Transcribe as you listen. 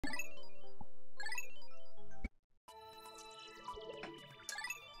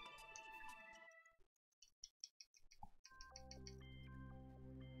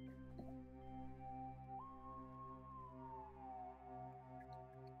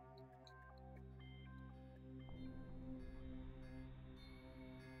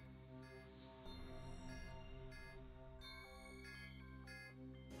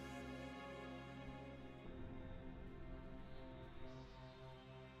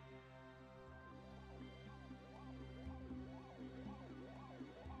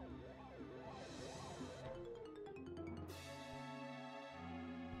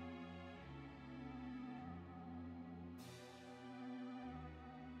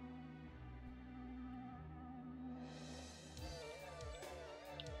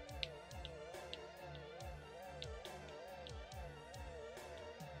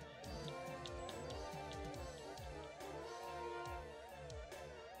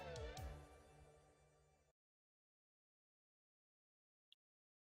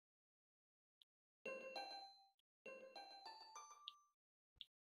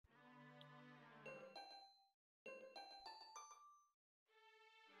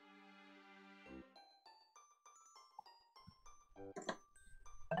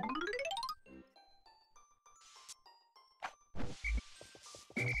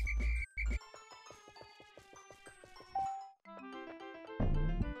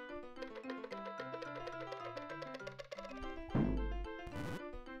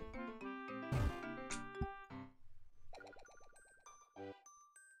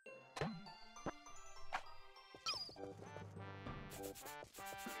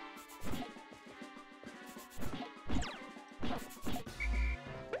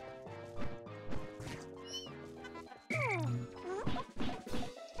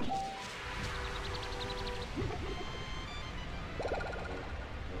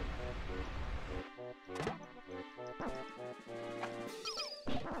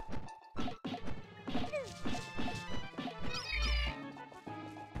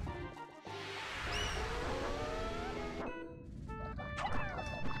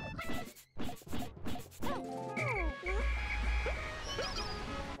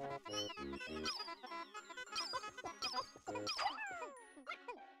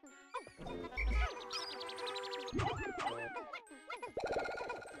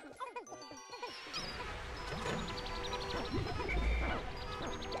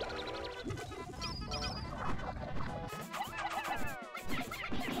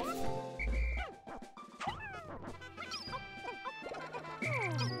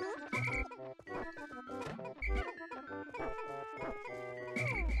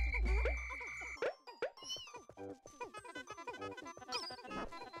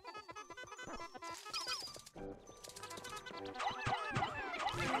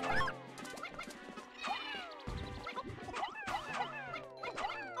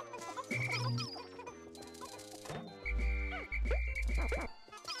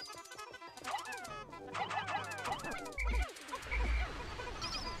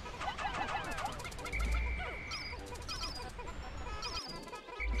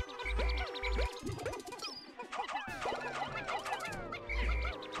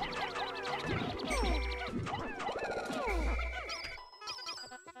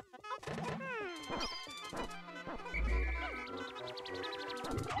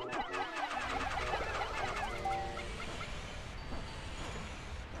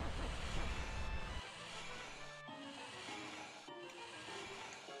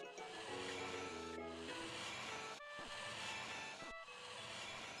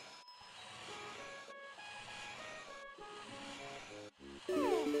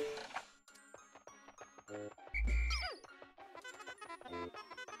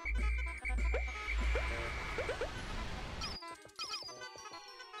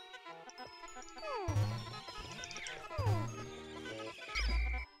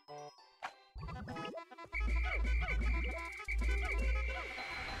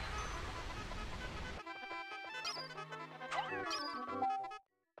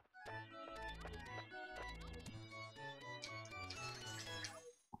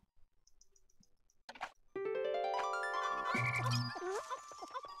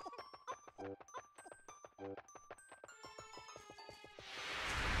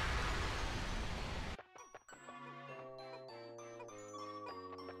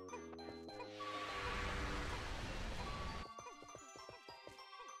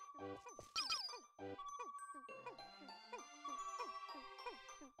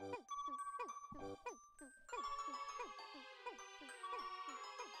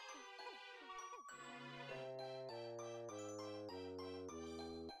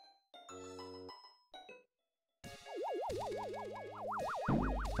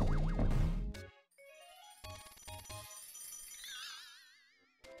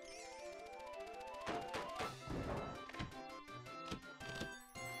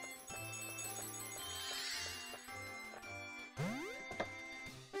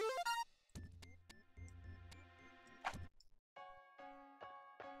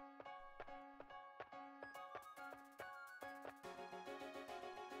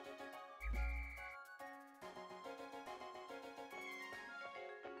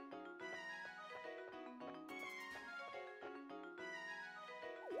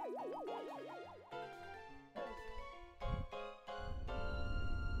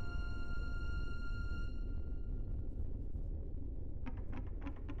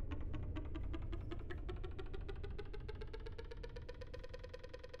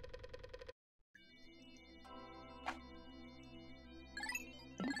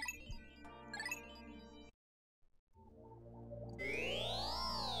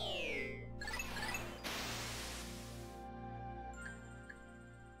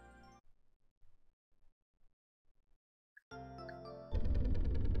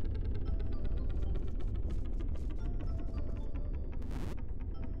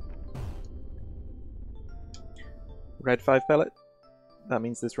Red 5 pellet. That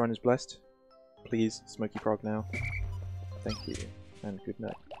means this run is blessed. Please, Smoky Prog now. Thank you, and good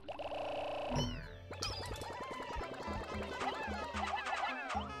night.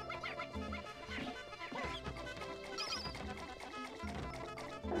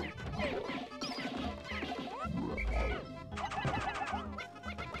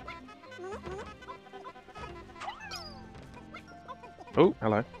 Oh,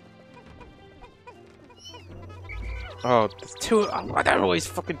 hello. Oh, there's two. Oh, why are there always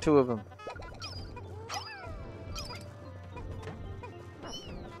fucking two of them?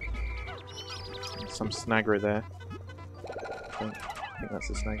 Some snagger there. I think that's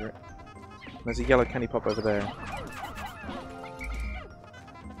the snagger. There's a yellow candy pop over there.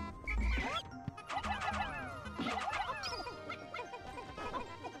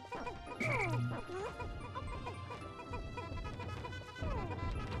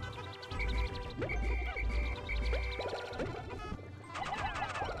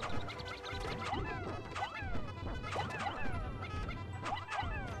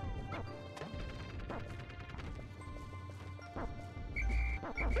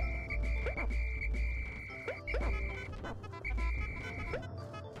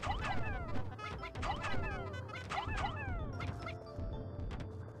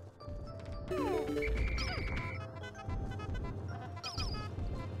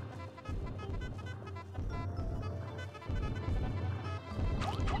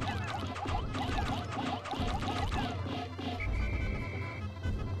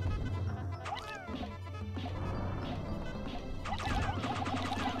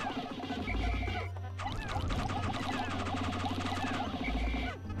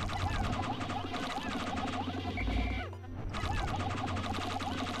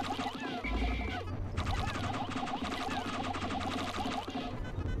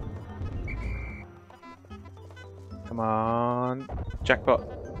 Come on. Jackpot.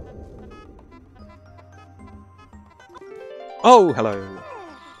 Oh, hello.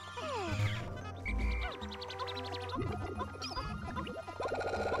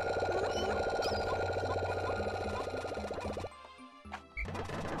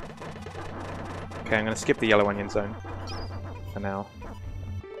 Okay, I'm going to skip the yellow onion zone for now.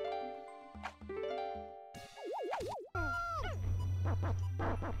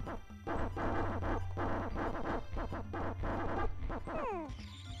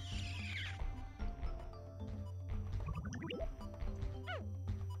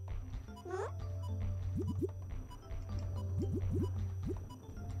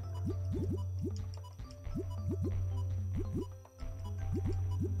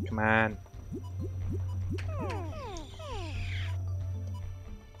 Come on.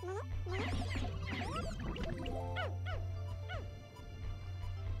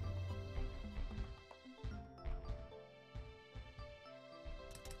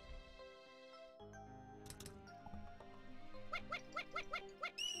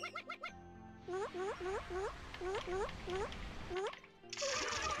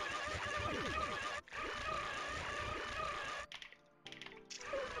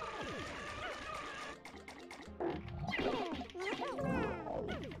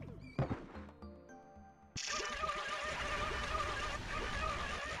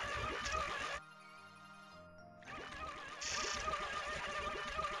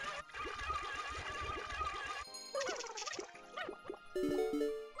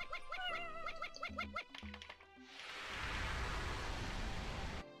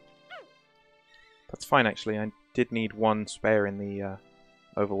 That's fine, actually. I did need one spare in the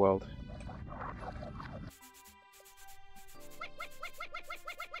overworld.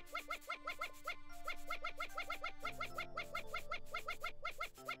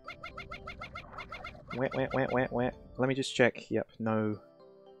 Wet. Let me just check. Yep, no.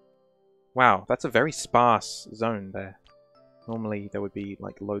 Wow, that's a very sparse zone there. Normally there would be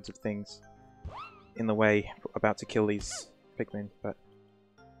like loads of things in the way about to kill these Pikmin, but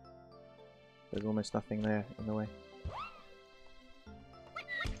there's almost nothing there in the way.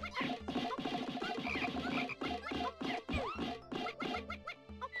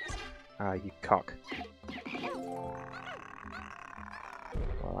 Ah, you cock.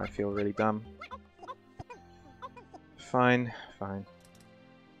 Well, I feel really dumb. Fine.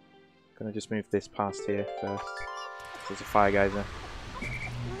 Gonna just move this past here first. There's a fire geyser.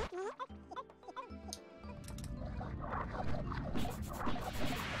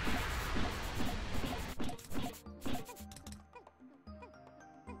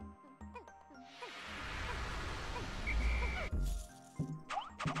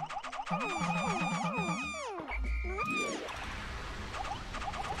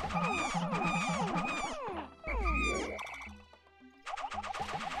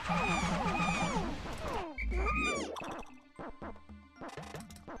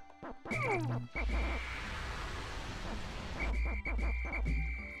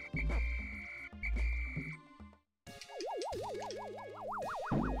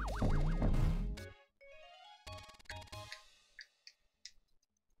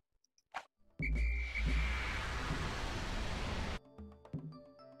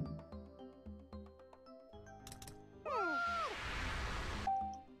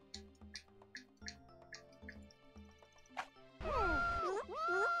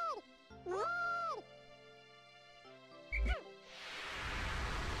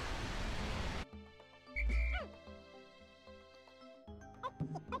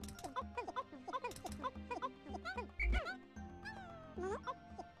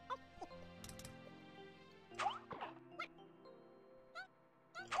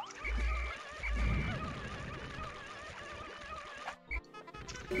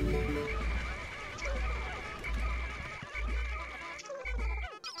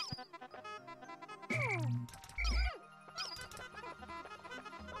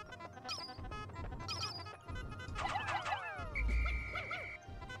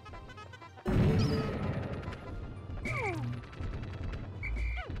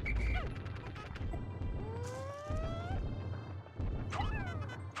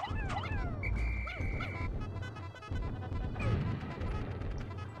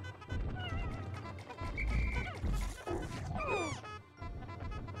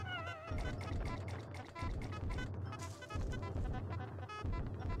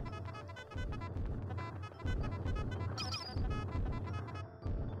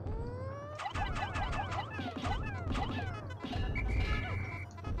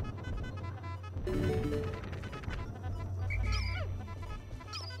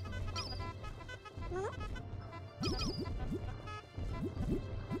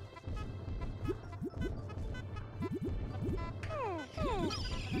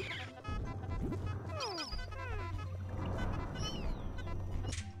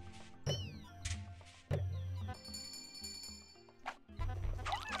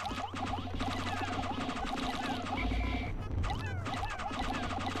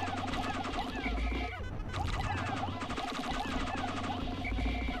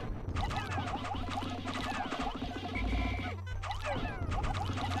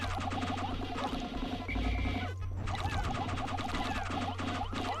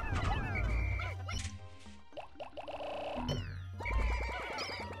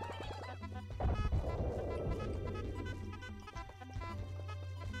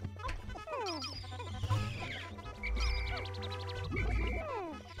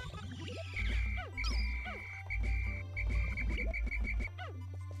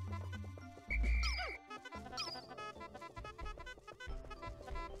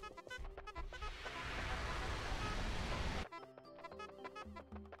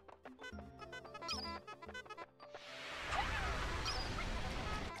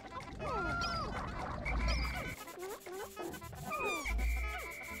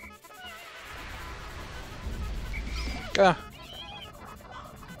 Ah!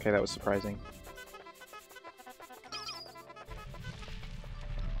 Okay, that was surprising.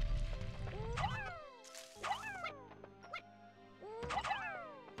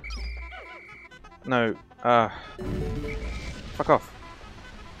 No, fuck off.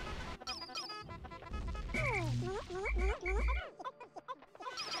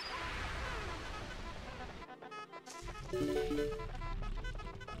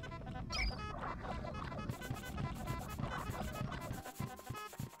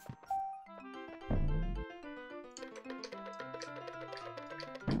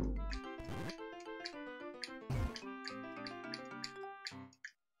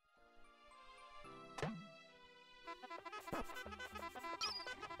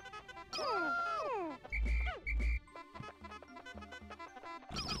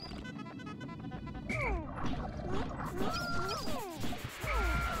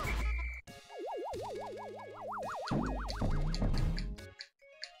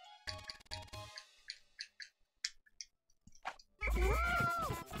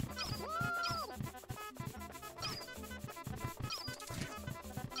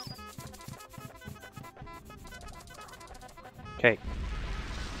 Okay.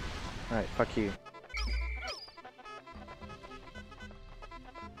 Alright, fuck you.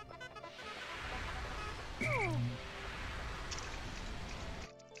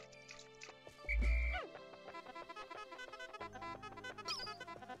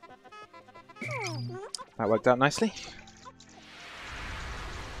 That worked out nicely.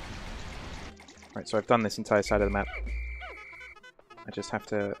 Right, so I've done this entire side of the map. I just have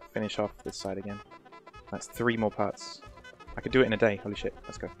to finish off this side again. That's 3 more parts. I could do it in a day. Holy shit.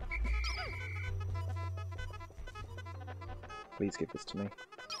 Let's go. Please give this to me.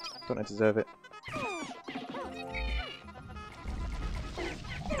 Don't I deserve it?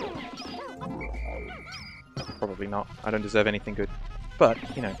 Probably not. I don't deserve anything good. But,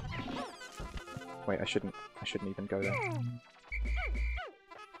 you know. Wait, I shouldn't even go there.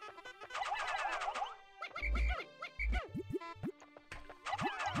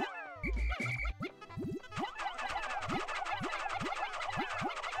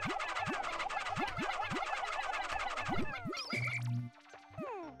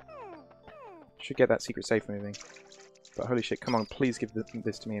 Should get that secret safe moving. But holy shit, come on, please give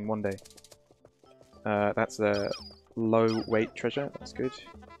this to me in one day. That's the low weight treasure. That's good.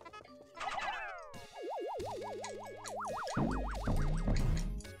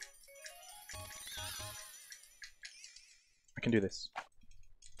 I can do this.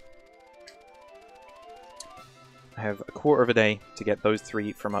 I have a quarter of a day to get those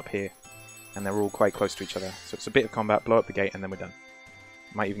 3 from up here, and they're all quite close to each other. So it's a bit of combat, blow up the gate, and then we're done.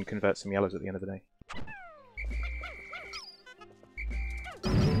 Might even convert some yellows at the end of the day.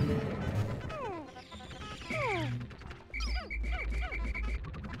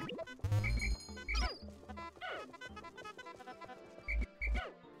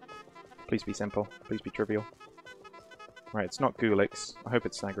 Please be simple. Please be trivial. Right, it's not Gulix. I hope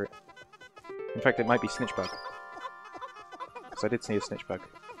it's Snagrit. In fact, it might be Snitchbug. Because I did see a Snitchbug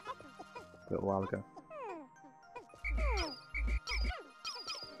a little while ago.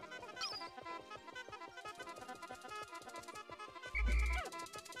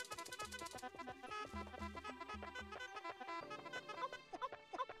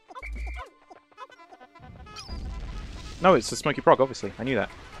 No, it's the Smoky Prog, obviously. I knew that.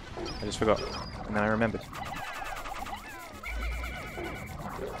 I just forgot. And then I remembered.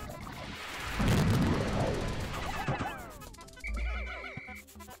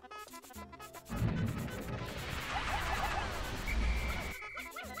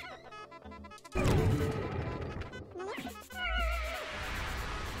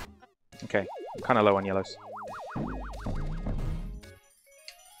 Okay, I'm kind of low on yellows.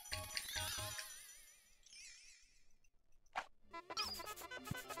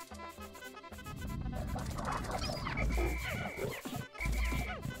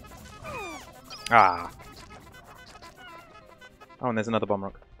 Ah! Oh, and there's another bomb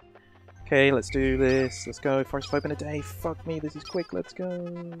rock. Okay, let's do this. Let's go. Forest 5 in a day. Fuck me, this is quick. Let's go.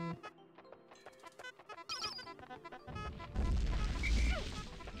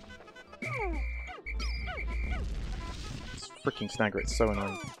 This freaking Snagger, it's so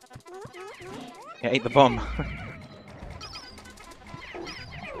annoying. It ate the bomb.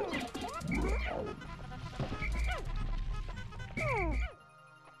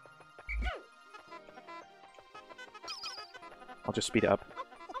 I'll just speed it up.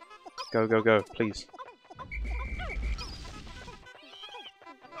 Go, go, go, please.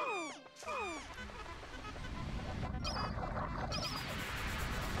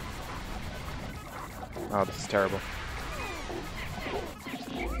 Oh, this is terrible.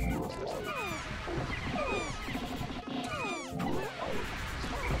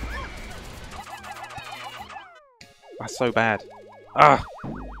 That's so bad. Ah!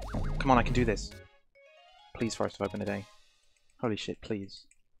 Come on, I can do this. Please, Forest of Open a day. Holy shit, please.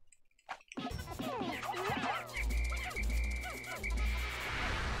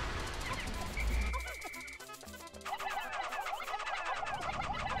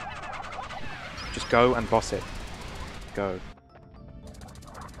 Just go and boss it. Go.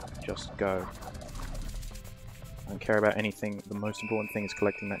 Just go. I don't care about anything. The most important thing is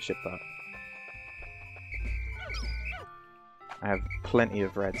collecting that shit bar. I have plenty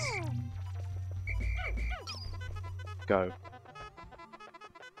of reds. Go.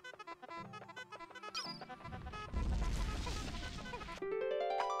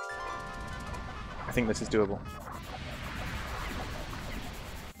 I think this is doable.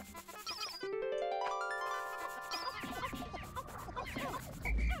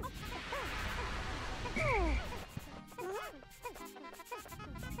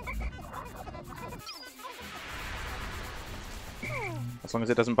 As long as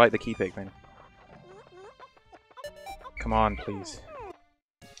it doesn't bite the key Pikmin. Come on, please.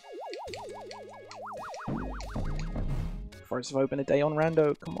 Forest of Open a day on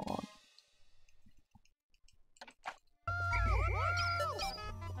rando, come on.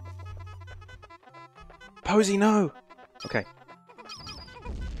 Posey, no! Okay.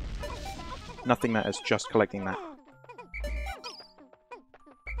 Nothing matters, just collecting that.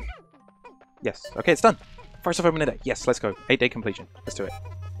 Yes, okay, it's done! Forest of Open a day. Yes, let's go. 8-day completion. Let's do it.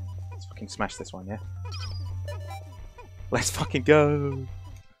 Let's fucking smash this one, yeah? Let's fucking go!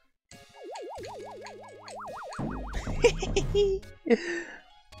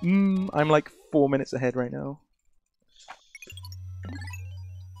 I'm like 4 minutes ahead right now.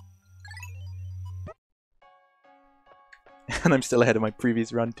 And I'm still ahead of my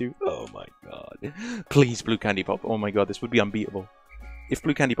previous run too. Oh my god. Please, Blue Candy Pop. Oh my god, this would be unbeatable. If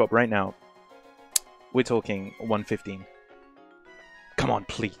Blue Candy Pop right now, we're talking 115. Come on,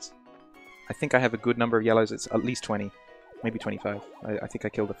 please. I think I have a good number of yellows. It's at least 20. Maybe 25. I think I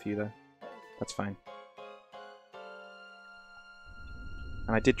killed a few though. That's fine.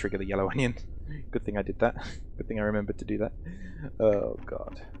 And I did trigger the yellow onion. Good thing I did that. Good thing I remembered to do that. Oh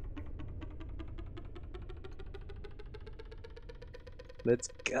god. Let's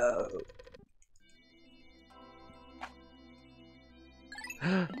go.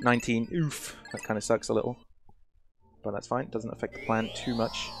 19. Oof. That kind of sucks a little. But that's fine. Doesn't affect the plan too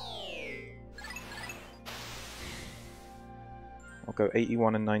much. I'll go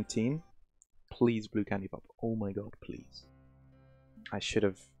 81 and 19. Please, blue candy pop. Oh my god, please. I should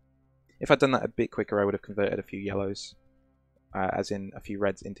have... If I'd done that a bit quicker, I would have converted a few yellows. As in, a few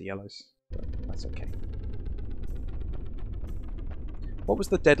reds into yellows. But that's okay. What was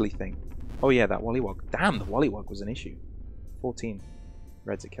the deadly thing? Oh yeah, that Wollywog. Damn, the Wollywog was an issue. 14.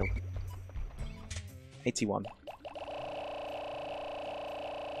 Reds are killed. 81.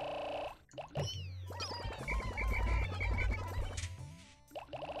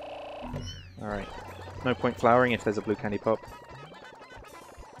 Alright. No point flowering if there's a blue candy pop.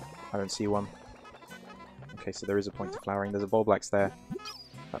 I don't see one. Okay, so there is a point to flowering. There's a ball blacks there.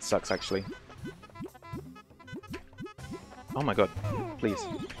 That sucks, actually. Oh my god. Please.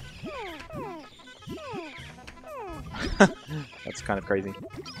 That's kind of crazy.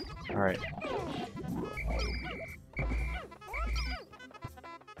 Alright.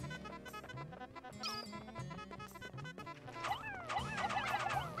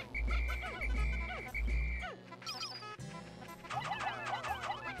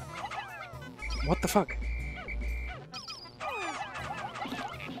 What the fuck?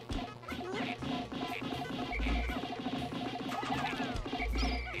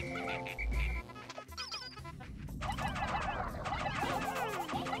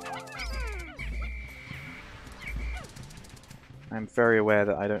 I'm very aware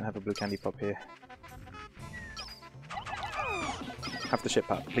that I don't have a blue candy pop here. Have the ship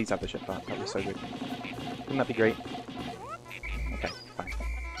part. Please have the ship part. That would be so good. Wouldn't that be great? Okay, fine.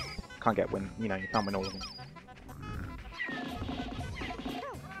 Can't get win. You know, you can't win all of them.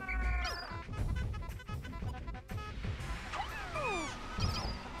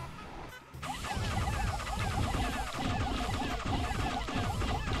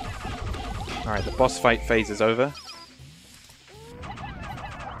 Alright, the boss fight phase is over.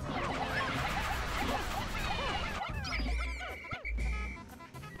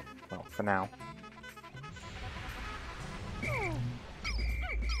 Well, for now.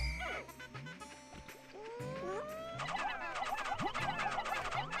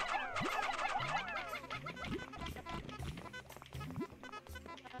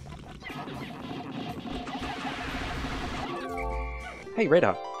 Hey,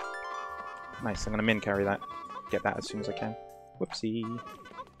 radar! Nice, I'm gonna min carry that. Get that as soon as I can. Whoopsie.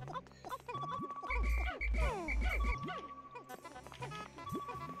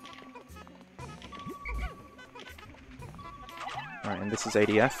 Alright, and this is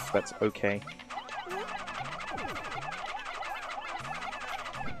ADF, that's okay.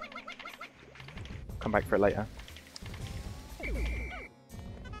 Come back for it later.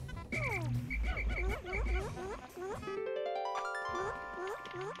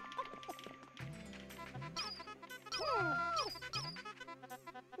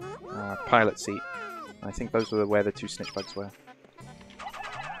 Pilot seat. I think those were where the two snitch bugs were.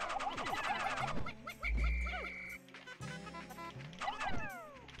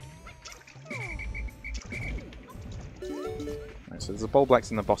 Right, so there's the ball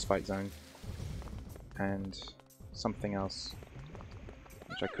blacks in the boss fight zone. And something else,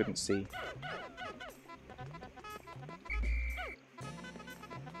 which I couldn't see.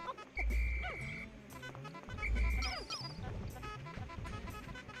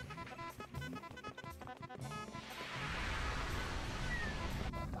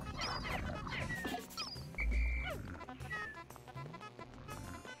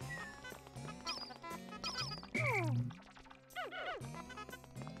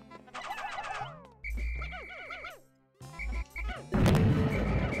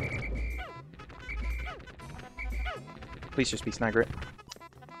 Please just be Snagrit.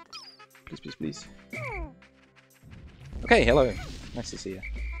 Please, please, please. Okay, hello. Nice to see you.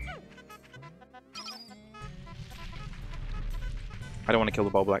 I don't want to kill the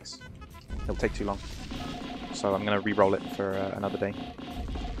ball blacks. It'll take too long. So I'm going to re-roll it for another day.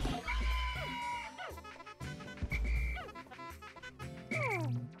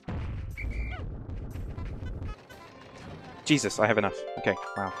 Jesus, I have enough. Okay,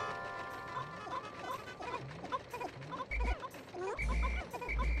 wow.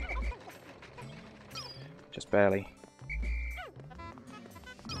 Just barely.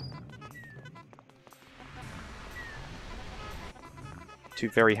 Two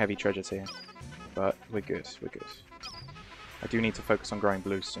very heavy treasures here, but we're good, we're good. I do need to focus on growing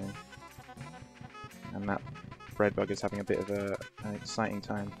blues soon. And that red bug is having a bit of an exciting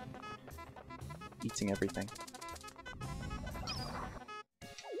time eating everything.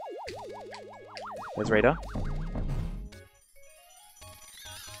 There's Radar.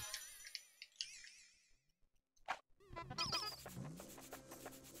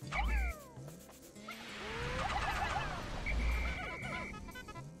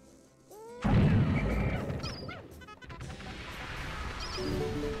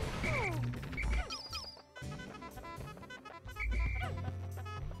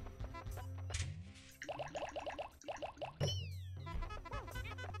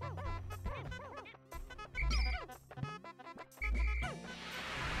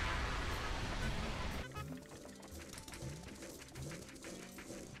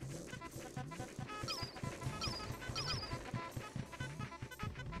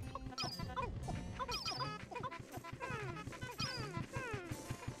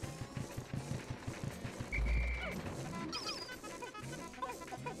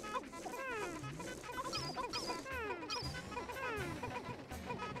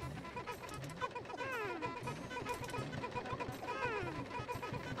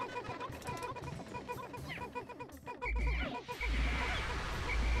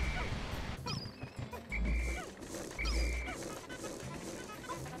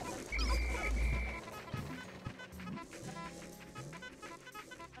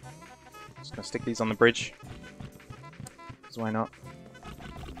 Just gonna stick these on the bridge. Because why not?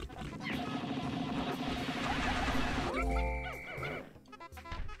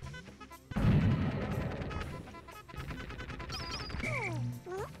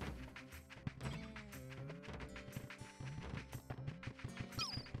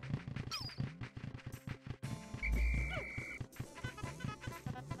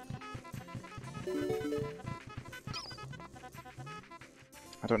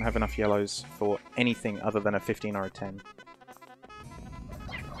 I don't have enough yellows for anything other than a 15 or a 10.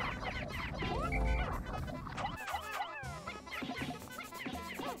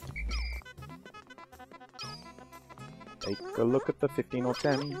 Take a look at the 15 or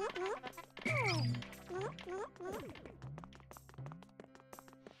 10.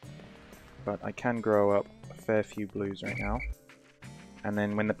 But I can grow up a fair few blues right now. And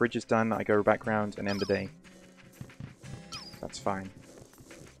then when the bridge is done, I go back round and end the day. That's fine.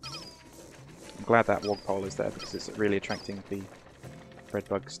 I'm glad that wogpole is there because it's really attracting the red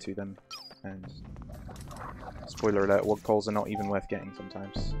bugs to them. And spoiler alert, wogpoles are not even worth getting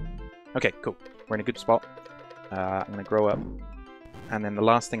sometimes. Okay, cool. We're in a good spot. I'm going to grow up. And then the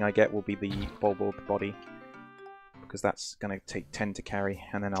last thing I get will be the bulborb body. Because that's going to take 10 to carry.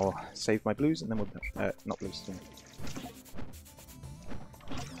 And then I'll save my blues and then we'll... not blues.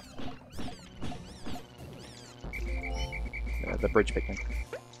 The bridge Pikmin.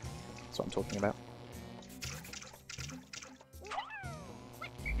 That's what I'm talking about.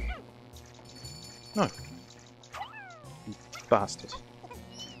 No. You bastard.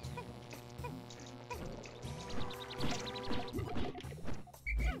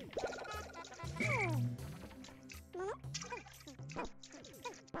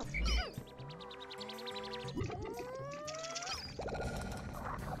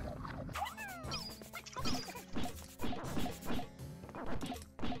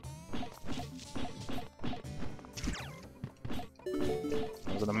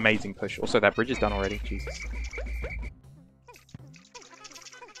 That was an amazing push. Also, that bridge is done already. Jesus.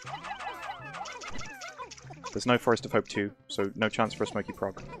 There's no Forest of Hope 2, so no chance for a Smoky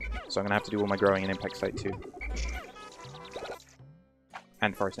Prog. So I'm going to have to do all my growing in Impact State 2.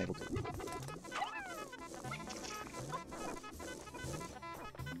 And Forest Navel 2.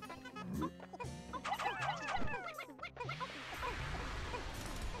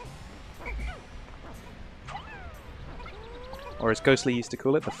 Or as Ghostly used to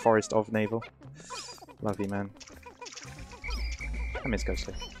call it, the Forest of Navel. Love you, man. I miss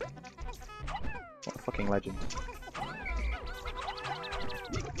Ghostly. What a fucking legend.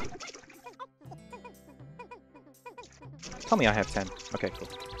 Tell me I have 10. Okay, cool.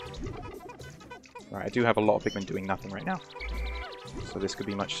 Right, I do have a lot of Pikmin doing nothing right now. So this could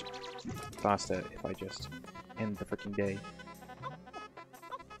be much faster if I just end the freaking day.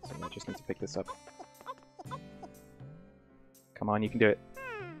 So I just need to pick this up. Come on, you can do it.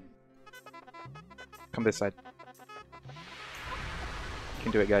 Come this side. You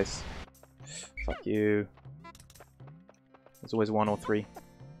can do it, guys. Fuck you. There's always 1 or 3.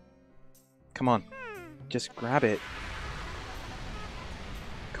 Come on. Just grab it.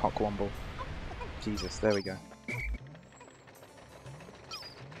 Cockwomble. Jesus, there we go.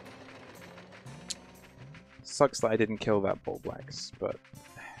 Sucks that I didn't kill that Bulblax, but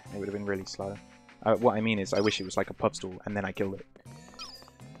it would have been really slow. What I mean is, I wish it was like a Pupstool and then I killed it.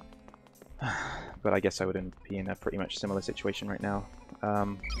 But I guess I wouldn't be in a pretty much similar situation right now.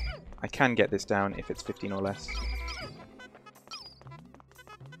 I can get this down if it's 15 or less.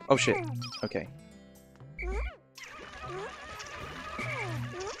 Oh shit. Okay.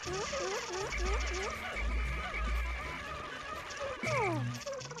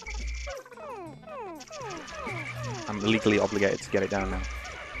 I'm legally obligated to get it down now.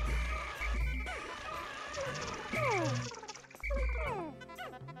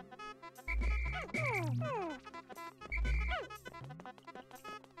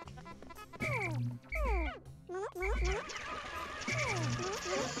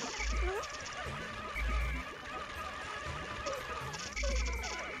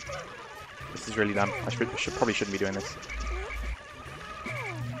 This is really dumb. I probably shouldn't be doing this.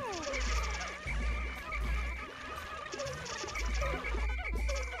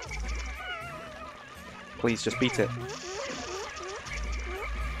 Please, just beat it.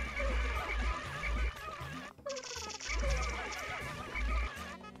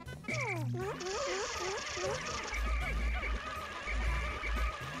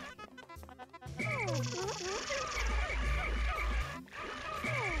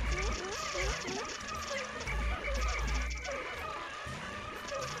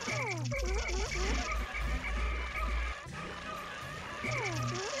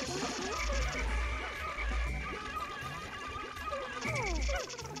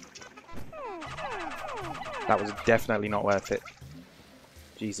 That was definitely not worth it.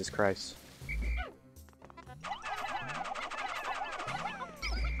 Jesus Christ.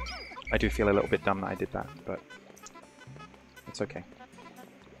 I do feel a little bit dumb that I did that, but it's okay.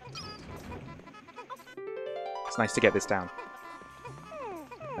 It's nice to get this down.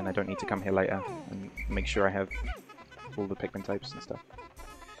 And I don't need to come here later and make sure I have all the Pikmin types and stuff.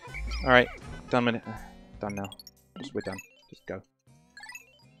 Alright, done with it. Done now. We're done. Just go.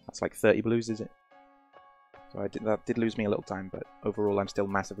 That's like 30 blues, is it? So that did lose me a little time, but overall I'm still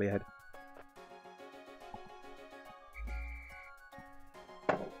massively ahead.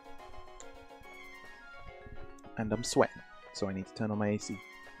 And I'm sweating, so I need to turn on my AC.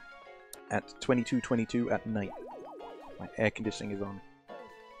 At 22:22 at night. My air conditioning is on.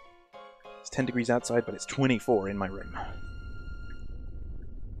 It's 10 degrees outside, but it's 24 in my room.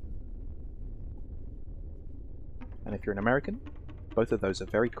 And if you're an American, both of those are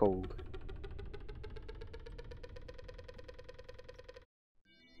very cold.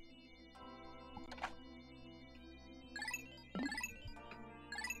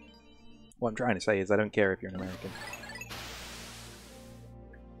 What I'm trying to say is I don't care if you're an American.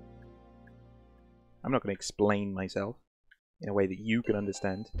 I'm not going to explain myself in a way that you can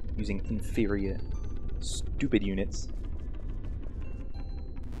understand using inferior, stupid units.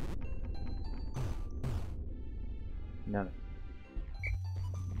 No.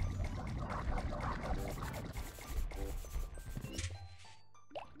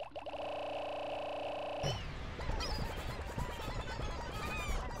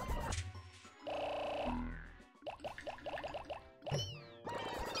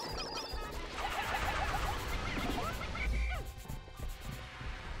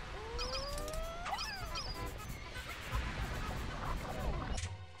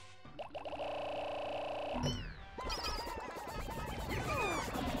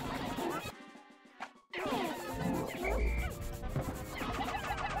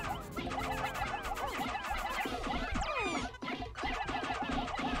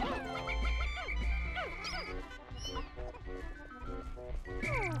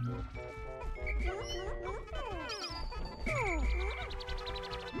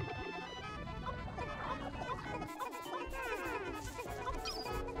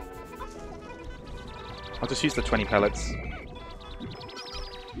 I'll just use the 20 pellets.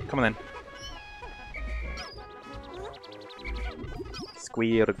 Come on then.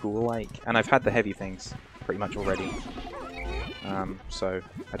 Squirgle-like. And I've had the heavy things pretty much already. So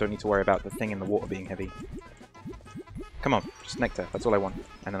I don't need to worry about the thing in the water being heavy. Come on, just nectar. That's all I want.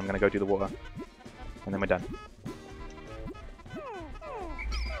 And then I'm going to go do the water. And then we're done.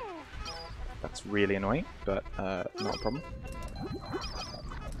 That's really annoying, but not a problem.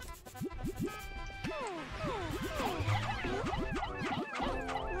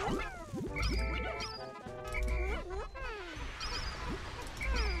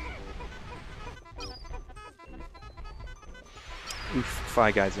 Oof,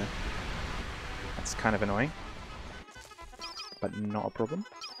 fire geyser. That's kind of annoying. But not a problem.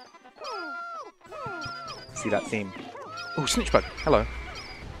 See that theme. Oh, snitchbug! Hello.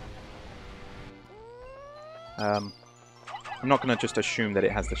 I'm not going to just assume that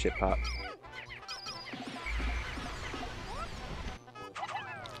it has the ship part.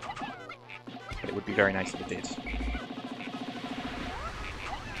 But it would be very nice if it did.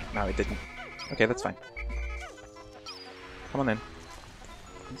 No, it didn't. Okay, that's fine. Come on in.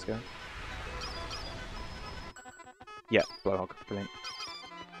 Let's go. Yeah, blowhog. Brilliant.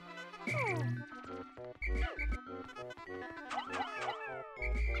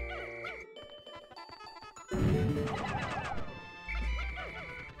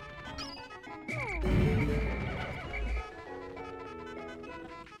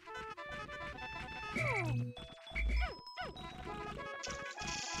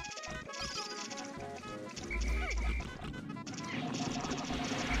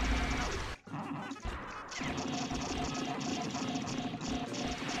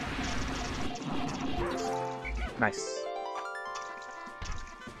 Nice.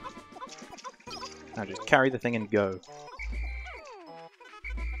 Now just carry the thing and go.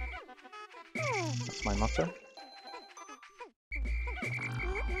 That's my motto.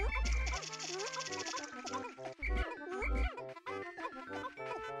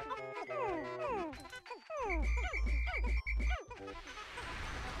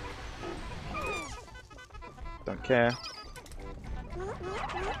 Don't care.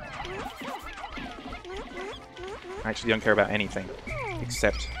 I actually don't care about anything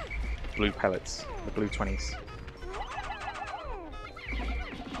except blue pellets, the blue 20s.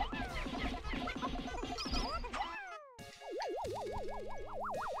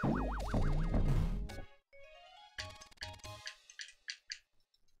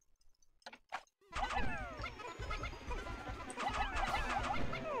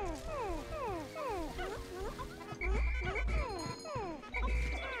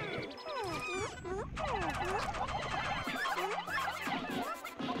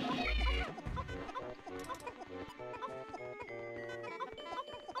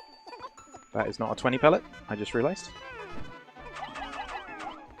 That is not a 20 pellet, I just realised.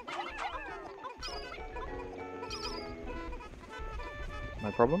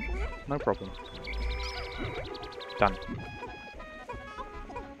 No problem. No problem. Done.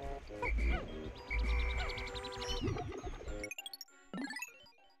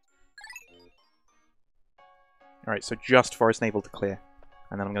 Alright, so just Forest Navel to clear.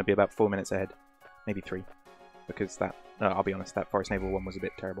 And then I'm going to be about 4 minutes ahead. Maybe 3. Because that, I'll be honest, that Forest Navel one was a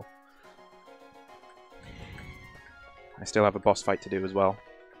bit terrible. I still have a boss fight to do as well.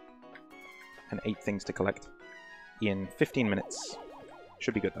 And 8 things to collect. In 15 minutes.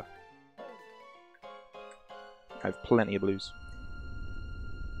 Should be good though. I have plenty of blues.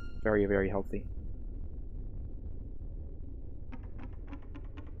 Very, very healthy.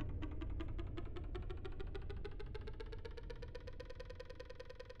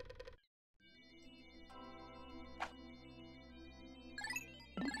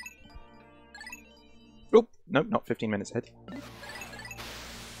 Oh, nope, not 15 minutes ahead.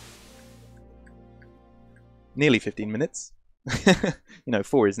 Nearly 15 minutes. You know,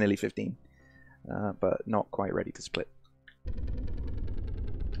 4 is nearly 15. But not quite ready to split.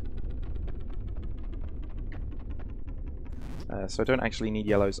 So I don't actually need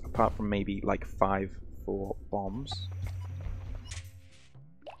yellows, apart from maybe like 5 for bombs.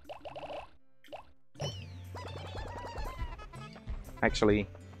 Actually,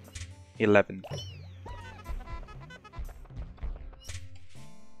 11.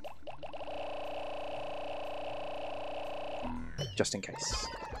 Just in case.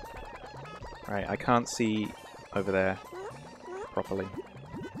 Right, I can't see over there properly.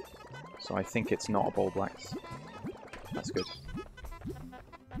 So I think it's not a ball blacks. That's good.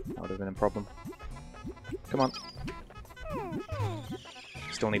 That would have been a problem. Come on.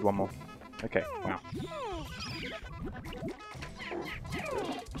 Still need one more. Okay, wow.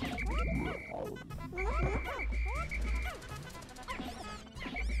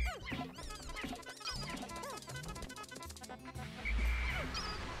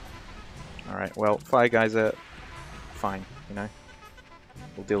 Alright, well, fire guys are fine, you know.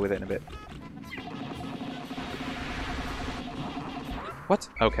 We'll deal with it in a bit. What?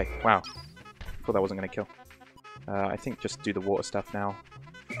 Okay, wow. Thought that wasn't going to kill. I think just do the water stuff now.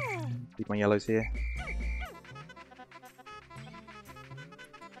 Leave my yellows here.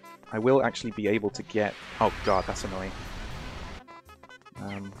 I will actually be able to get... Oh god, that's annoying.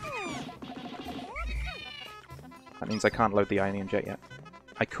 That means I can't load the Ionian Jet yet.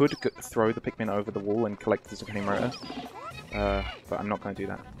 I could throw the Pikmin over the wall and collect the Supreme Rotor, but I'm not going to do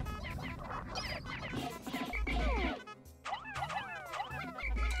that.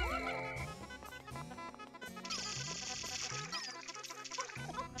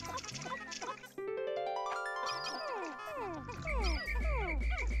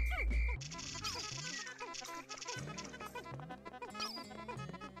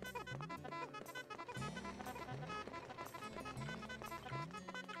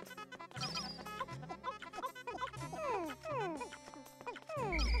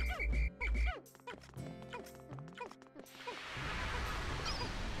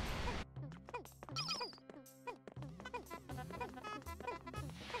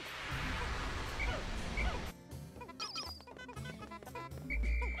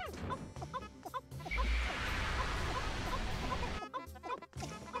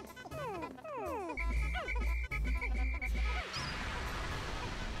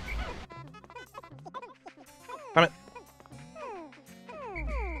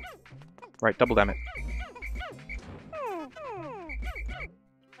 Right, double damn it.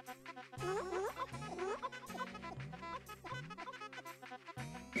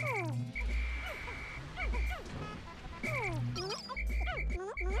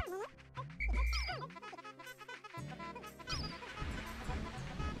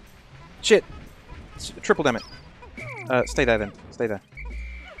 Shit! Triple damn it. Stay there then. Stay there.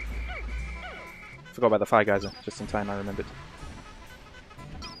 Forgot about the fire geyser. Just in time I remembered.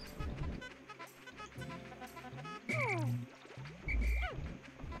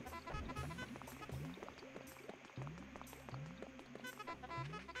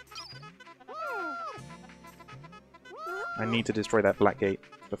 I need to destroy that black gate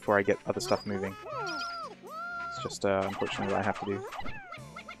before I get other stuff moving. It's just unfortunately what I have to do.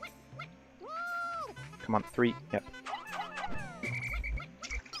 Come on, 3. Yep.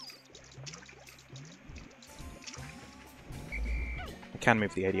 I can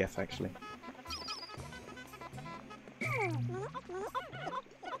move the ADF actually.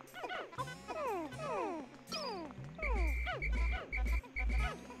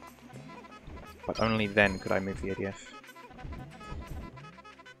 But only then could I move the ADF.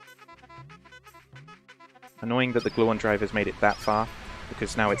 Annoying that the gluon drive has made it that far,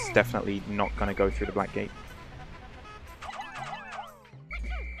 because now it's definitely not going to go through the black gate.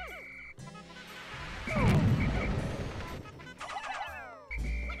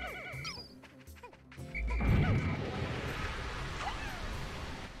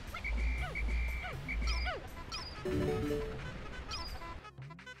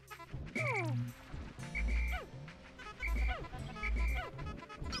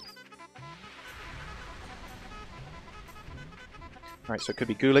 Alright, so it could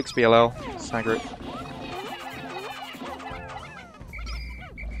be Gulix, BLL, Stagger it.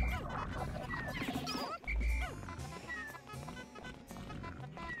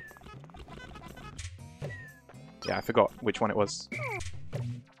 Yeah, I forgot which one it was.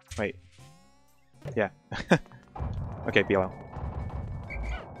 Wait. Yeah. Okay, BLL.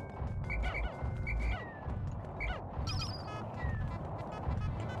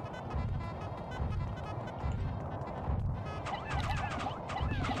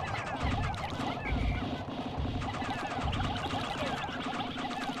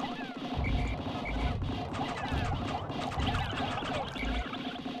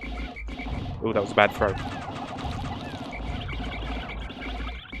 Ooh, that was a bad throw.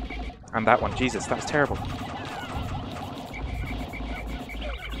 And that one, Jesus, that was terrible.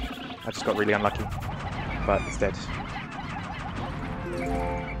 I just got really unlucky, but it's dead.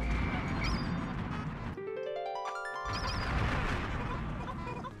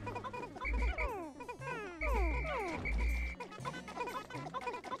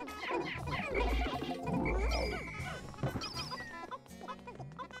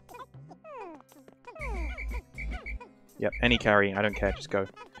 Yep, any carry, I don't care, just go.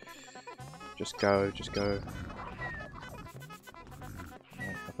 Just go, just go.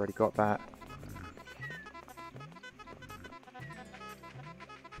 Right, I've already got that.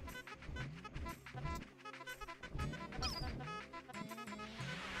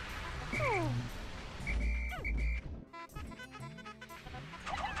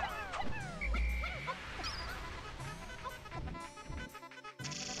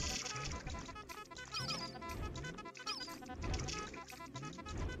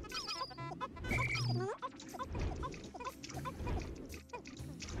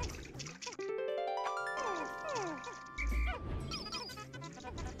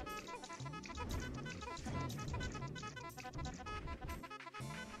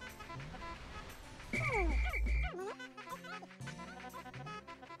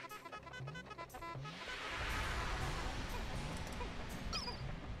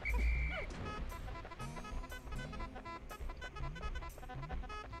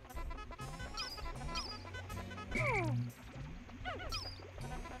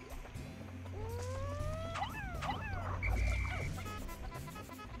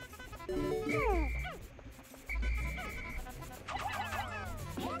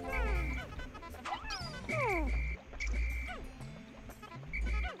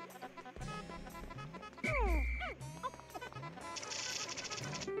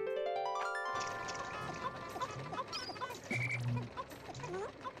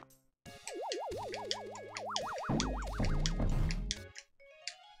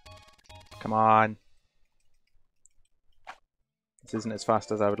 Come on. This isn't as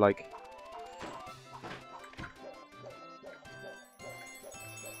fast as I would like.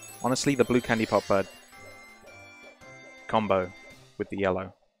 Honestly, the blue candy pop bird combo with the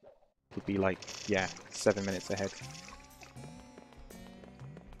yellow would be like, yeah, 7 minutes ahead.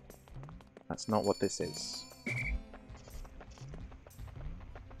 That's not what this is.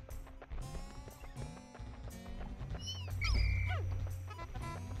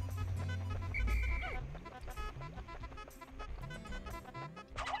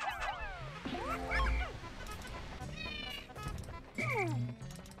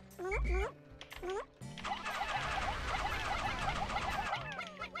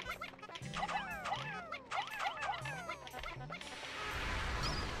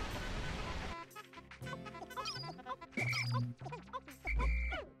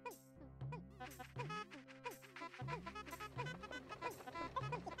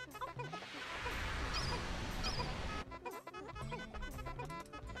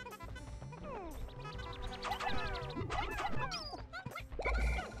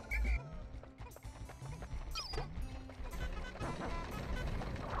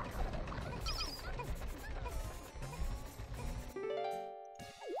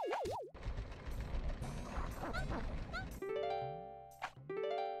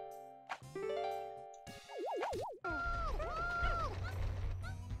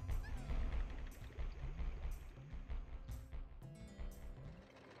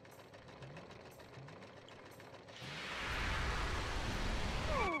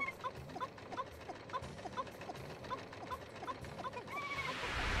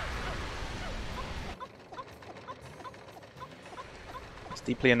 It's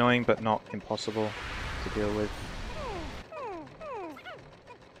deeply annoying, but not impossible to deal with.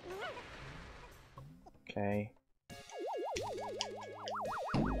 Okay.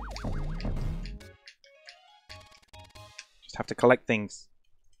 Just have to collect things.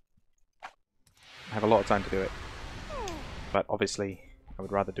 I have a lot of time to do it. But obviously, I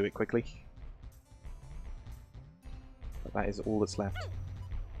would rather do it quickly. But that is all that's left.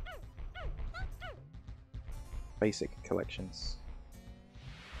 Basic collections.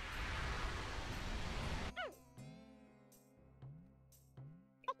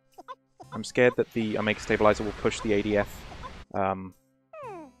 I'm scared that the Omega Stabilizer will push the ADF,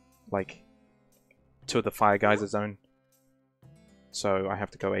 like, to the Fire Geyser zone. So I have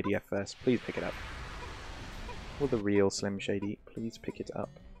to go ADF first. Please pick it up. Or the real Slim Shady, please pick it up.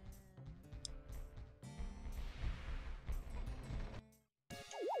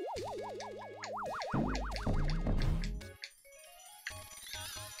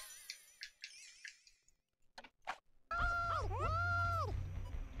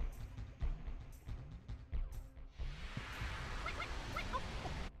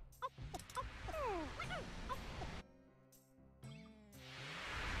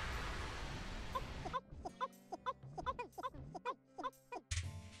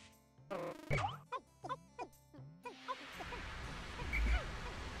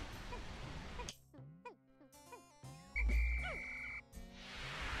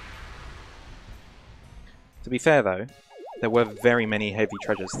 To be fair though, there were very many heavy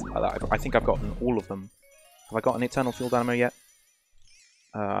treasures. I think I've gotten all of them. Have I gotten Eternal Fuel Dynamo yet?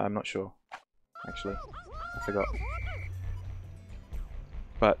 I'm not sure. Actually, I forgot.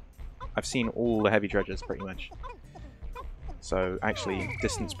 But I've seen all the heavy treasures pretty much. So actually,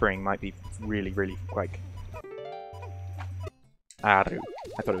 Distant Spring might be really, really quick. I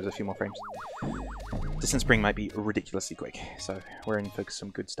thought it was a few more frames. Distant Spring might be ridiculously quick, so we're in for some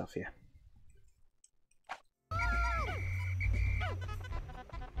good stuff here.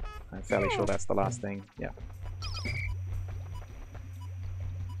 I'm fairly sure that's the last thing. Yeah.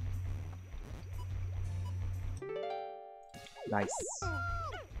 Nice.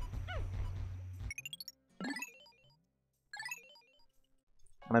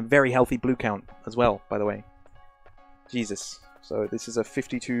 And a very healthy blue count as well, by the way. Jesus. So this is a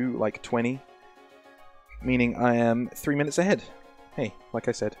 52, like 20. Meaning I am 3 minutes ahead. Hey, like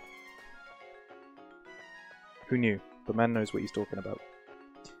I said. Who knew? The man knows what he's talking about.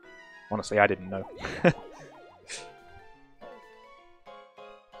 Honestly, I didn't know. I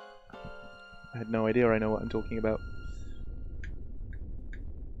had no idea I know what I'm talking about.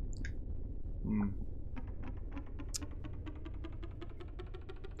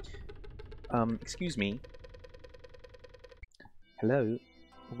 Excuse me. Hello?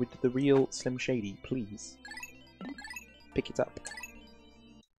 With the real Slim Shady, please. Pick it up.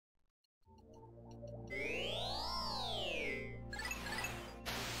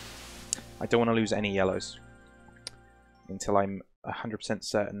 I don't want to lose any yellows until I'm 100%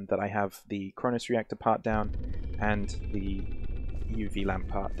 certain that I have the Chronos Reactor part down and the UV lamp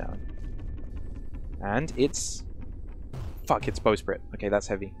part down. And it's... Fuck, it's Bowsprit. Okay, that's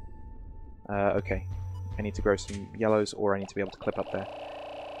heavy. Okay. I need to grow some yellows or I need to be able to clip up there.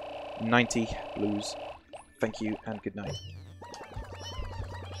 90 blues. Thank you and good night.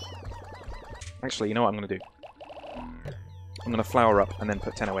 Actually, you know what I'm going to do? I'm going to flower up and then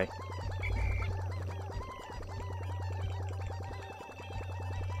put 10 away.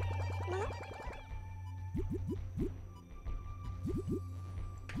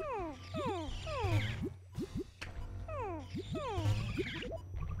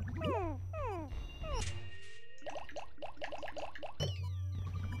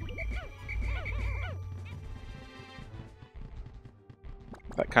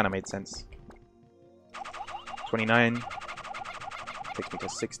 That kind of made sense. 29. Takes me to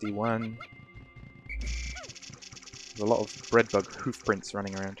 61. There's a lot of breadbug hoof prints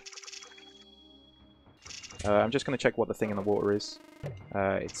running around. I'm just going to check what the thing in the water is.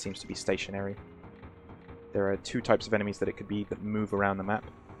 It seems to be stationary. There are 2 types of enemies that it could be that move around the map,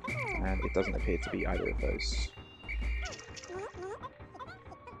 and it doesn't appear to be either of those.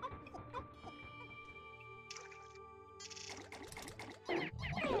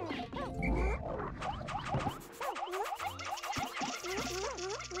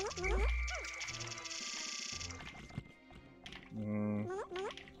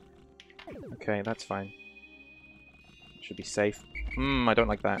 Okay, that's fine. Should be safe. I don't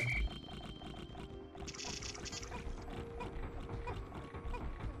like that.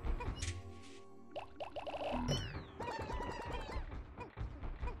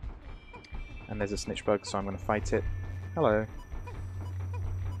 And there's a snitch bug, so I'm going to fight it. Hello.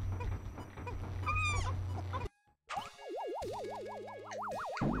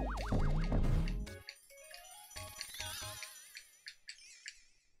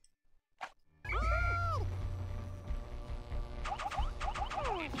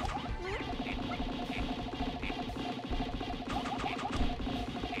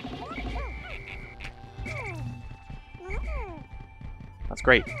 That's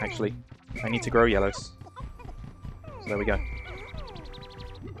great, actually. I need to grow yellows. So there we go.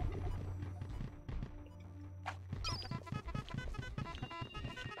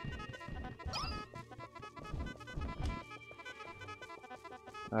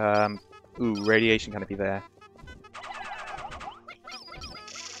 Ooh, radiation canopy there.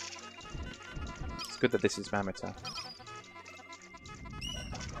 It's good that this is Mammoth.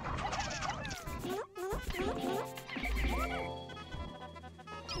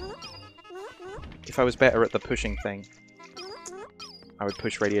 If I was better at the pushing thing, I would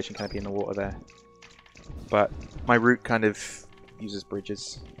push radiation canopy in the water there. But my route kind of uses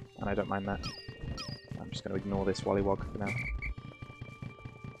bridges, and I don't mind that. I'm just going to ignore this Wollywog for now.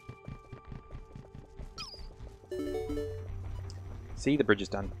 See, the bridge is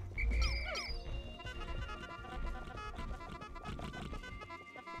done.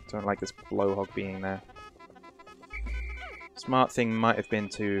 Don't like this blowhog being there. Smart thing might have been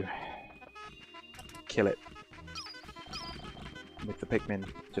to kill it with the Pikmin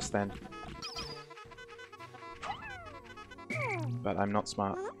just then. But I'm not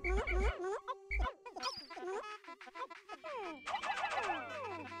smart.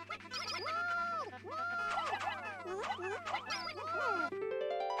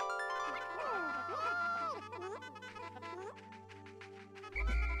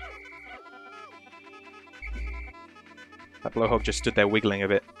 That blowhog just stood there wiggling a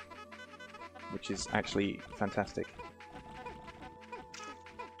bit, which is actually fantastic.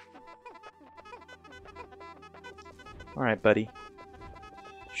 Alright, buddy.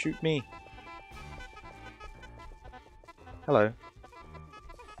 Shoot me. Hello.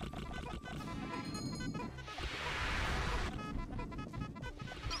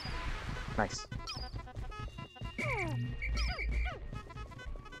 Nice.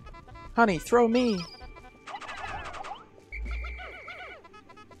 Honey, throw me!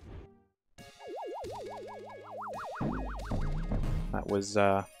 That was,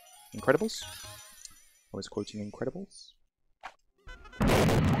 Incredibles. I was quoting Incredibles.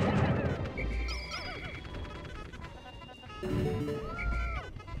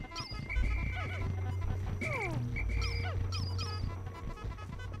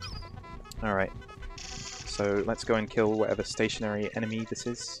 Alright. So let's go and kill whatever stationary enemy this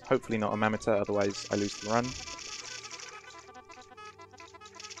is. Hopefully not a Mammoth, otherwise I lose the run.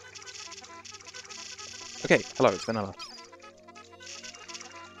 Okay, hello, it's Vanilla.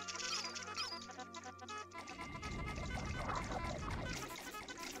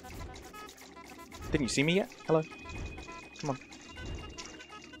 Didn't you see me yet? Hello? Come on.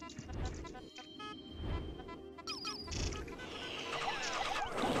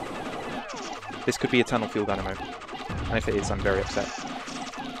 This could be a tunnel fuel dynamo. And if it is, I'm very upset.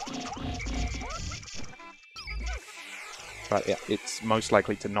 But yeah, it's most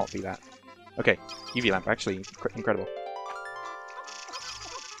likely to not be that. Okay, UV lamp, actually, incredible.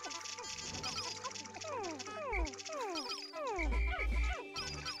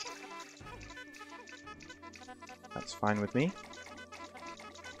 Fine with me.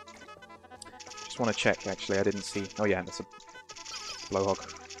 Just want to check, actually, I didn't see... Oh yeah, that's a blowhog.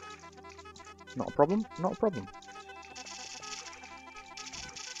 Not a problem, not a problem.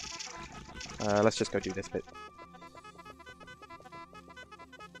 Let's just go do this bit.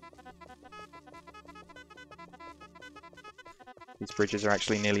 These bridges are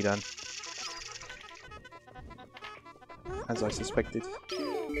actually nearly done. As I suspected.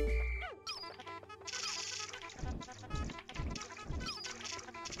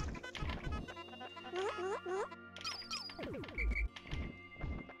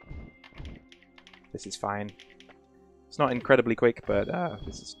 This is fine. It's not incredibly quick, but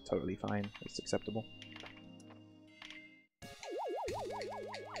this is totally fine. It's acceptable.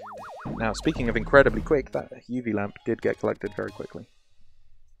 Now, speaking of incredibly quick, that UV lamp did get collected very quickly.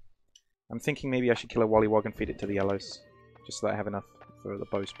 I'm thinking maybe I should kill a Wollywog and feed it to the yellows, just so that I have enough for the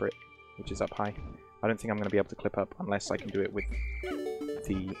bowsprit, which is up high. I don't think I'm going to be able to clip up unless I can do it with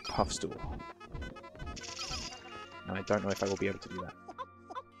the puff stool. And I don't know if I will be able to do that.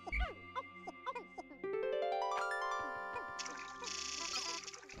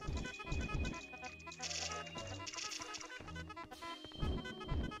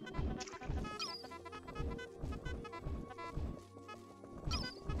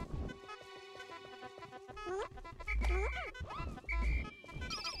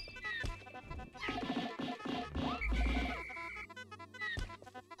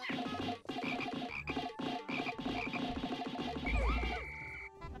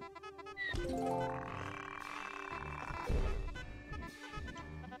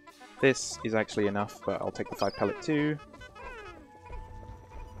 This is actually enough, but I'll take the 5 pellet too.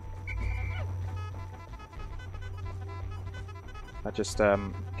 That just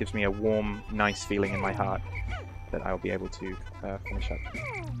gives me a warm, nice feeling in my heart that I'll be able to finish up.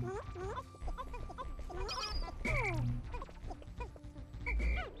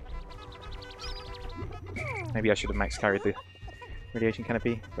 Maybe I should have max carried the radiation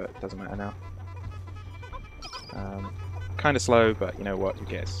canopy, but it doesn't matter now. Kind of slow, but you know what, who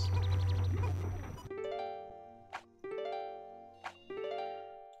cares?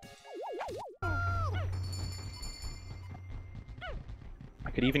 I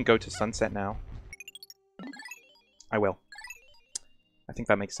could even go to sunset now. I will. I think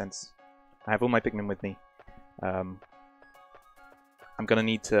that makes sense. I have all my Pikmin with me. I'm gonna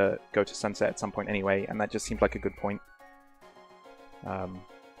need to go to sunset at some point anyway, and that just seemed like a good point.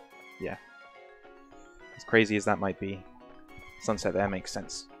 Yeah. As crazy as that might be, sunset there makes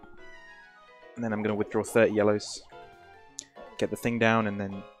sense. And then I'm gonna withdraw 30 yellows, get the thing down, and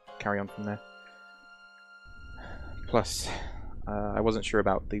then carry on from there. Plus, I wasn't sure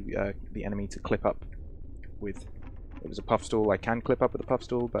about the enemy to clip up with. It was a puff stool. I can clip up with a puff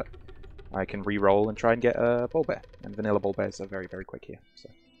stool, but I can re-roll and try and get a ball bear. And vanilla ball bears are very, very quick here. So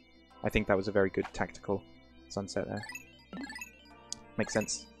I think that was a very good tactical sunset there. Makes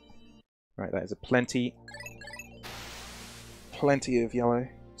sense. Right, that is a plenty of yellow.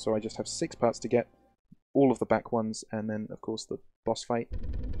 So I just have 6 parts to get. All of the back ones, and then of course the boss fight.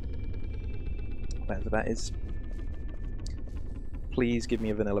 Whatever that is. Please give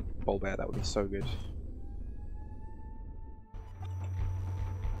me a vanilla ball bear, that would be so good.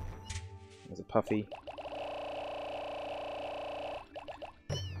 There's a puffy.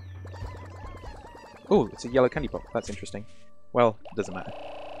 Oh, it's a yellow candy pop. That's interesting. Well, it doesn't matter.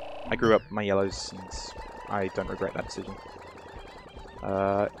 I grew up my yellows, and I don't regret that decision.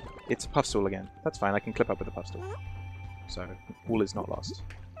 It's a puff stool again. That's fine, I can clip up with a puff stool. So, all is not lost.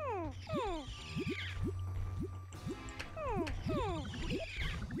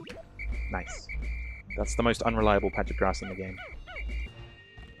 Nice. That's the most unreliable patch of grass in the game.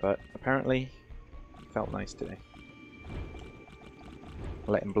 But apparently, it felt nice today.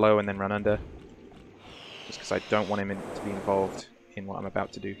 I'll let him blow and then run under. Just because I don't want him to be involved in what I'm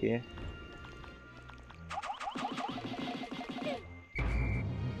about to do here.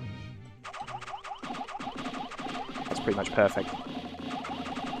 That's pretty much perfect.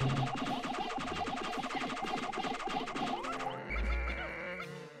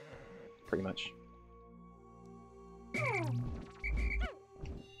 Pretty much.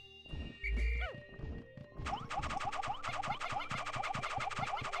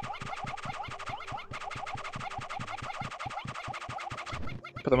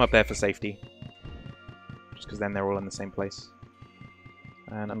 Put them up there for safety. Just because then they're all in the same place.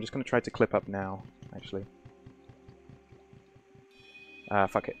 And I'm just going to try to clip up now, actually.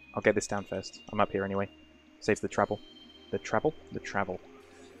 Fuck it. I'll get this down first. I'm up here anyway. Saves the travel. The travel? The travel.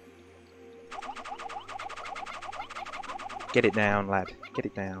 Get it down, lad. Get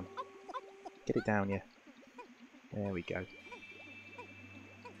it down. Get it down, yeah. There we go.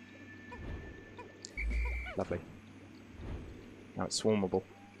 Lovely. Now it's swarmable.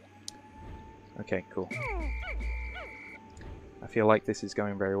 Okay, cool. I feel like this is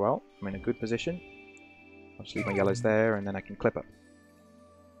going very well. I'm in a good position. I'll just leave my yellows there, and then I can clip it.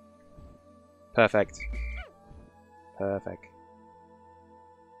 Perfect. Perfect.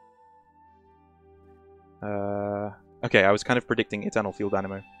 Okay, I was kind of predicting Eternal Fuel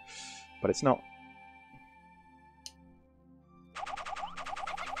Dynamo, but it's not.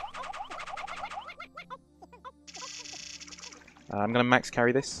 I'm going to max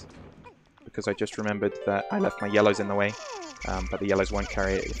carry this, because I just remembered that I left my yellows in the way, but the yellows won't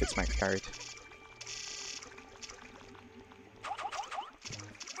carry it if it's max carried.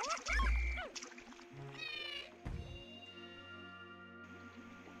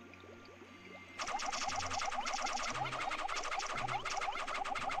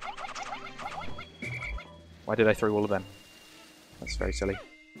 Why did I throw all of them? That's very silly.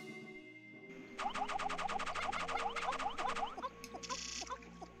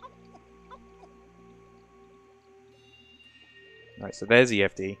 Right, so there's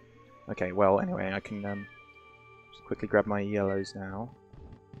EFD. Okay, well, anyway, I can just quickly grab my yellows now.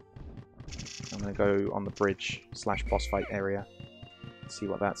 I'm going to go on the bridge / boss fight area. See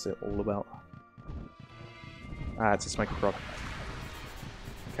what that's all about. Ah, it's a smoky prop.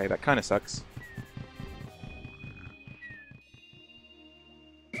 Okay, that kind of sucks.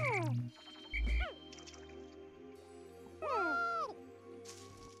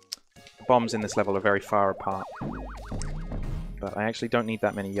 The bombs in this level are very far apart. But I actually don't need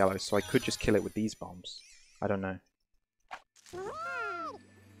that many yellows, so I could just kill it with these bombs. I don't know.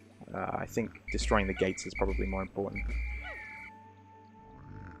 I think destroying the gates is probably more important.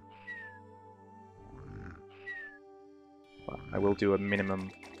 But I will do a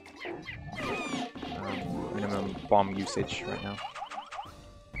minimum bomb usage right now.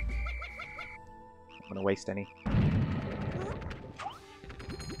 Not going to waste any.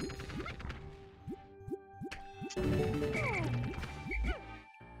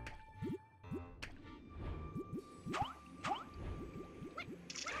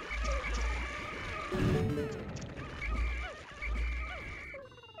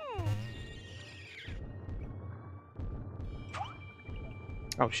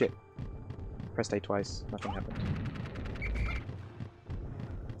 Oh shit. Pressed A twice, nothing happened.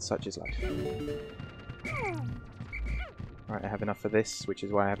 Such is life. Alright, I have enough for this, which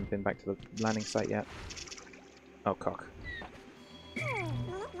is why I haven't been back to the landing site yet. Oh, cock.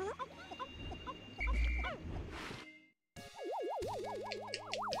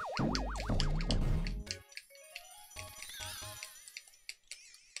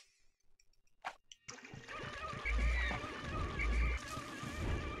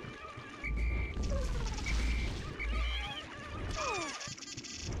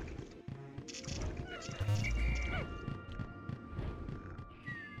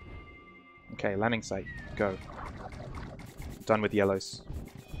 Okay, landing site. Go. Done with yellows.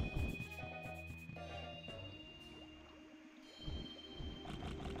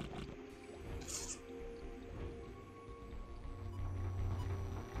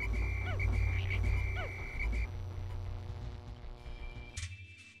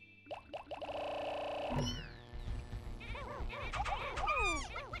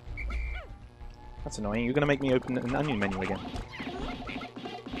 That's annoying. You're going to make me open an onion menu again.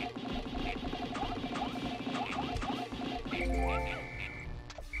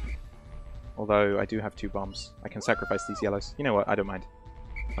 Although I do have 2 bombs. I can sacrifice these yellows. You know what? I don't mind.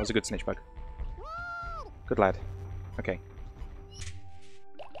 That was a good snitch bug. Good lad. Okay.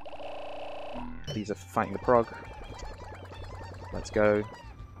 These are fighting the prog. Let's go.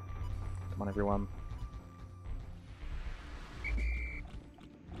 Come on, everyone.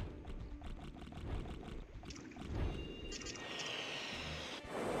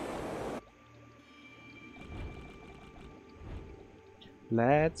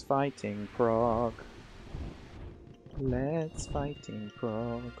 Let's fighting prog. Let's fighting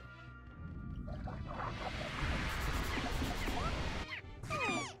prog.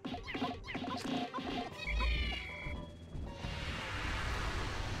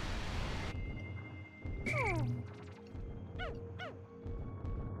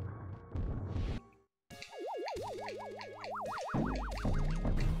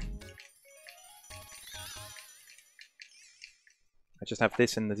 I just have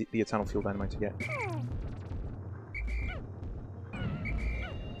this and the Eternal Fuel Dynamo to get.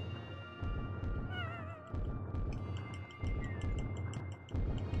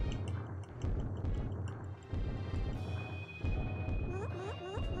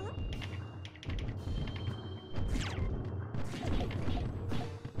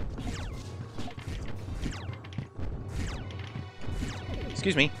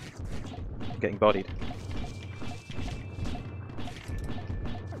 Excuse me. I'm getting bodied.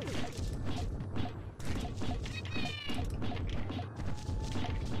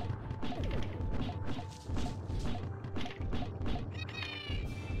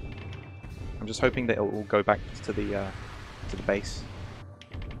 I'm just hoping that it will go back to the base.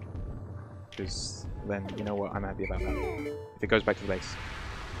 Because then, you know what, I'm happy about that. If it goes back to the base.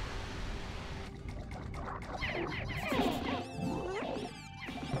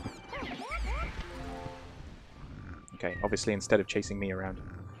 Okay, obviously instead of chasing me around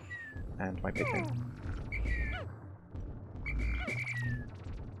and my Pikmin.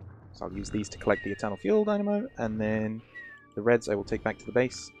 So I'll use these to collect the Eternal Fuel Dynamo, and then the reds I will take back to the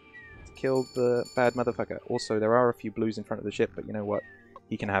base to kill the bad motherfucker. Also, there are a few blues in front of the ship, but you know what?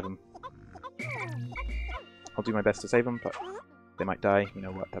 He can have them. I'll do my best to save them, but they might die. You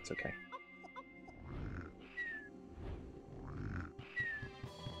know what? That's okay.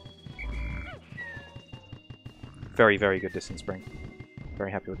 Very, very good distance spring.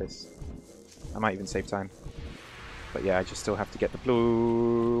 Very happy with this. I might even save time. But yeah, I just still have to get the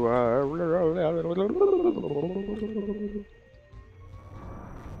blue...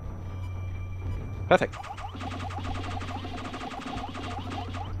 Perfect.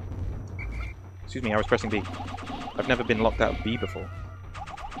 Excuse me, I was pressing B. I've never been locked out of B before.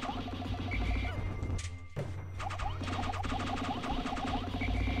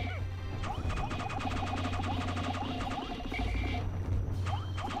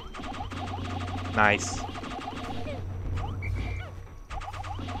 Nice.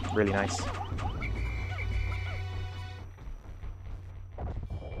 Really nice.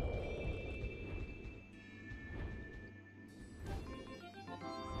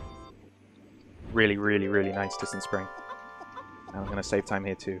 Really, really, really nice distance spring. And I'm going to save time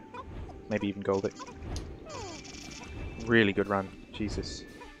here too. Maybe even gold it. Really good run. Jesus.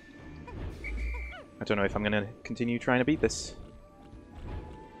 I don't know if I'm going to continue trying to beat this.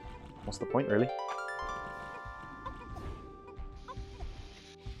 What's the point, really?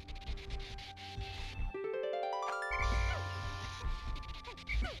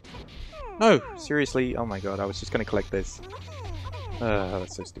 No! Seriously? Oh my god, I was just going to collect this.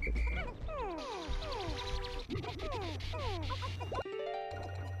 That's so stupid.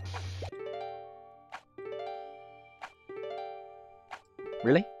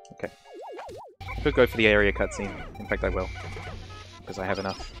 Really? Okay. I could go for the area cutscene. In fact, I will. Because I have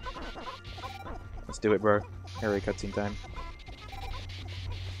enough. Let's do it, bro. Area cutscene time.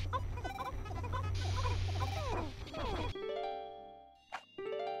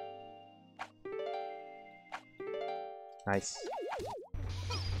 Nice.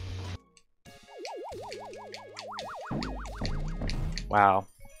 Wow.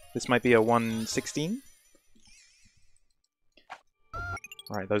 This might be a 116?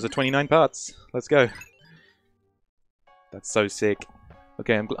 Alright, those are 29 parts. Let's go. That's so sick.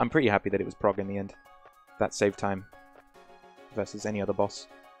 Okay, I'm pretty happy that it was prog in the end. That saved time versus any other boss.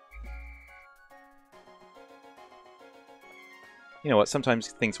 You know what, sometimes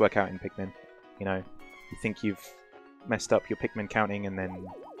things work out in Pikmin. You know, you think you've messed up your Pikmin counting and then,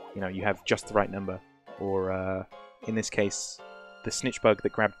 you know, you have just the right number. Or, in this case, the snitch bug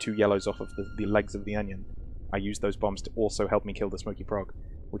that grabbed 2 yellows off of the legs of the onion. I used those bombs to also help me kill the Smoky Prog,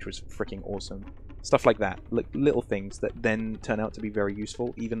 which was freaking awesome. Stuff like that. Little things that then turn out to be very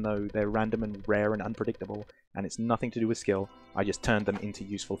useful, even though they're random and rare and unpredictable, and it's nothing to do with skill. I just turned them into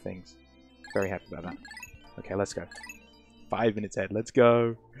useful things. Very happy about that. Okay, let's go. 5 minutes ahead. Let's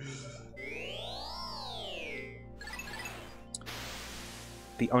go!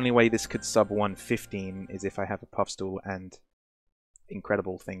 The only way this could sub 115 is if I have a puff stool and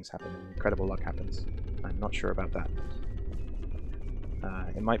incredible things happen, incredible luck happens. I'm not sure about that.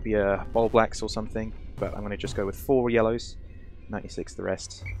 It might be a bowl blacks or something, but I'm going to just go with 4 yellows, 96 the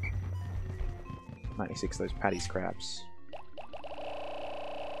rest, 96 those Paddy's crabs.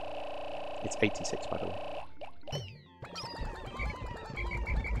 It's 86 by the way.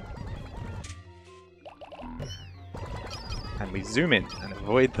 And we zoom in and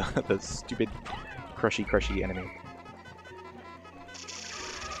avoid the stupid crushy enemy.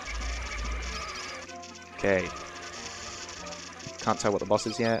 Okay. Can't tell what the boss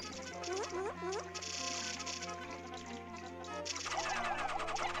is yet.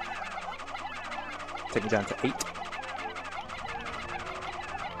 Take me down to 8.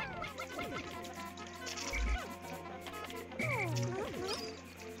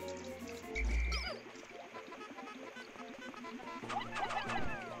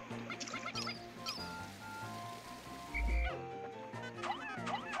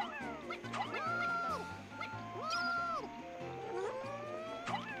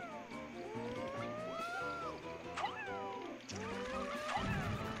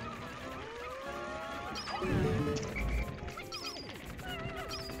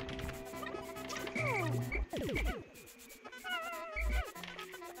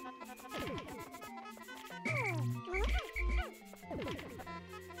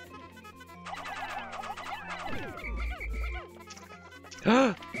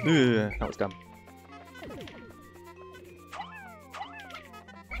 Ugh, that was dumb.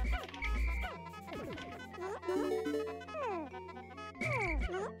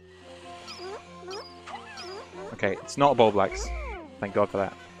 Okay, it's not a Ball Blacks. Thank God for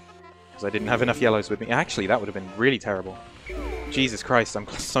that. Because I didn't have enough yellows with me. Actually, that would have been really terrible. Jesus Christ, I'm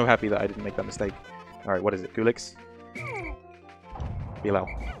so happy that I didn't make that mistake. Alright, what is it? Gulix? BLL.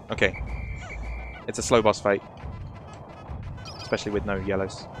 Okay. It's a slow boss fight. Especially with no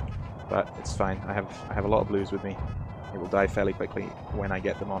yellows. But it's fine. I have a lot of blues with me. It will die fairly quickly when I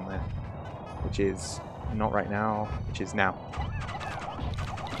get them on there. Which is not right now, which is now.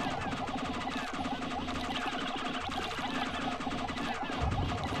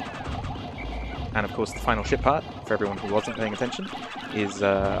 And of course the final ship part, for everyone who wasn't paying attention, is,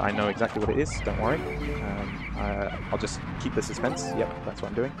 I know exactly what it is, don't worry. I'll just keep the suspense, yep, that's what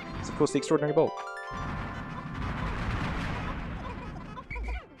I'm doing. It's of course the Extraordinary Bolt.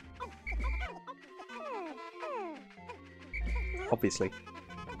 Obviously.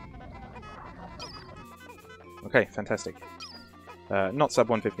 Okay, fantastic. Not sub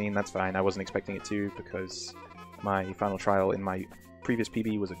 115, that's fine, I wasn't expecting it to, because my final trial in my previous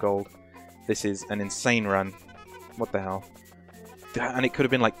PB was a gold. This is an insane run. What the hell? And it could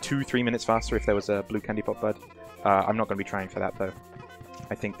have been like 2-3 minutes faster if there was a blue candy pop bud. I'm not going to be trying for that though.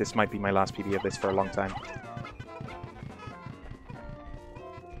 I think this might be my last PB of this for a long time.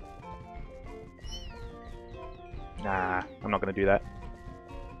 Nah, I'm not going to do that.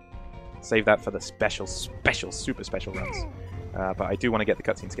 Save that for the special, super special runs. But I do want to get the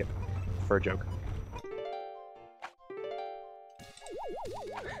cutscene skip for a joke.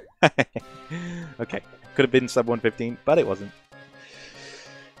 Okay, could have been sub 115, but it wasn't.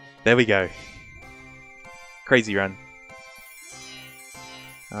 There we go. Crazy run.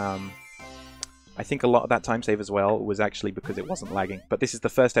 I think a lot of that time save as well was actually because it wasn't lagging. But this is the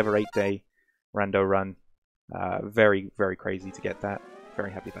first ever 8-day rando run. Very, very crazy to get that.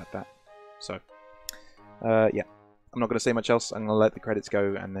 Very happy about that. So, yeah. I'm not going to say much else. I'm going to let the credits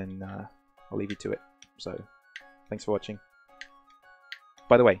go and then I'll leave you to it. So, thanks for watching.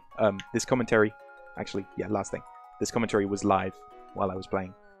 By the way, this commentary, actually, yeah, last thing. This commentary was live while I was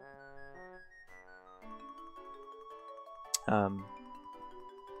playing. I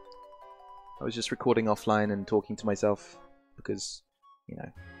was just recording offline and talking to myself because, you know,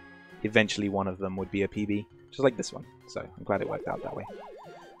 eventually one of them would be a PB, just like this one. So I'm glad it worked out that way.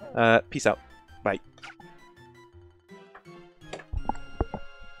 Peace out. Bye.